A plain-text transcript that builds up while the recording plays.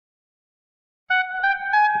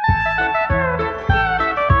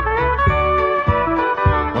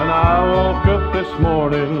When I woke up this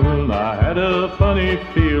morning, I had a funny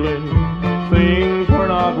feeling. Things were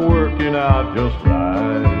not working out just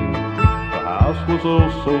right. The house was oh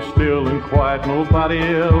so still and quiet, nobody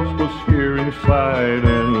else was here inside.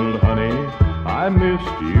 And honey, I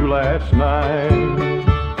missed you last night.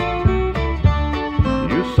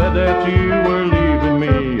 You said that you were leaving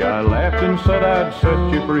me. I laughed and said I'd set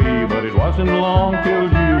you free, but it wasn't long till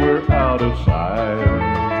you were out of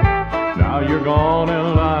sight. Now you're gone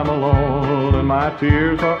and I'm alone, and my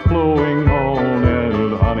tears are flowing on.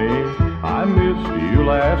 And honey, I missed you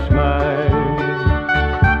last night.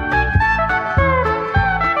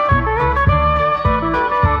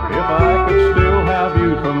 If I could still have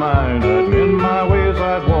you for mine, I'd mend my ways,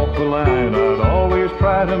 I'd walk the line. I'd always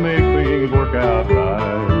try to make things work out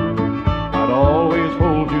right. I'd always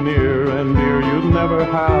hold you near, and dear, you'd never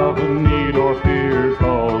have a need or fear.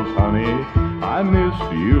 'Cause honey, I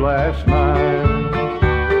missed you last night.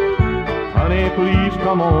 Honey, please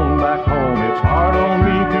come on back home. It's hard on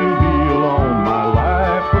me to be alone. My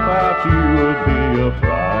life without you would be a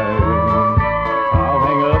fright. I'll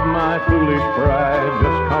hang up my foolish pride.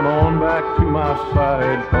 Just come on back to my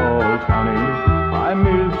side. 'Cause honey, I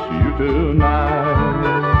miss you tonight.